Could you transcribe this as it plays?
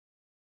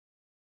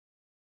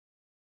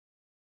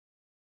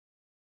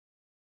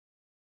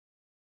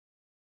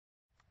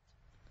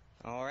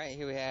Alright,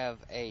 here we have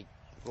a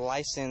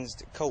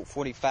licensed Colt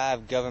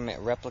 45 government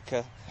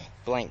replica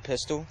blank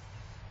pistol.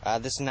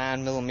 This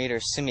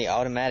 9mm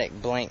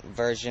semi-automatic blank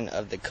version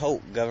of the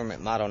Colt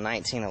government model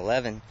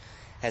 1911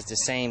 has the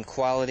same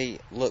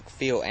quality, look,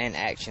 feel, and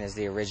action as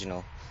the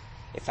original.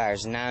 It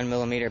fires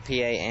 9mm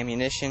PA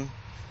ammunition,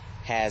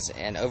 has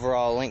an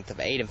overall length of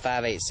 8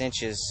 5/8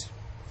 inches,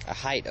 a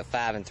height of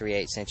 5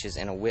 3/8 inches,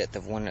 and a width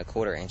of 1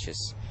 1/4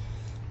 inches.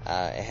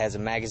 It has a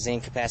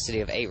magazine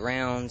capacity of 8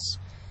 rounds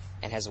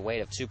and has a weight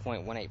of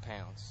 2.18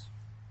 pounds.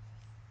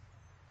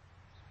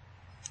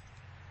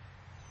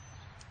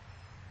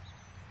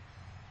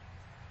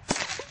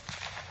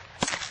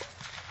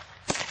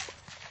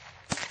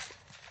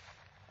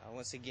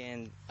 Once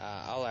again,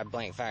 all our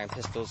blank firing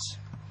pistols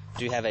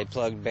do have a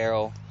plugged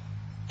barrel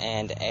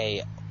and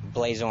a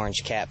blaze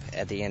orange cap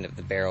at the end of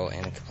the barrel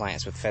in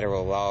compliance with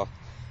federal law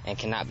and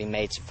cannot be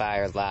made to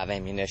fire live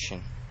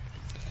ammunition.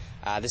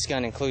 This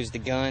gun includes the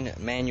gun,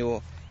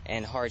 manual,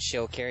 and hard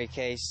shell carry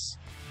case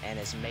and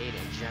is made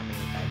in Germany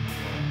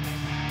by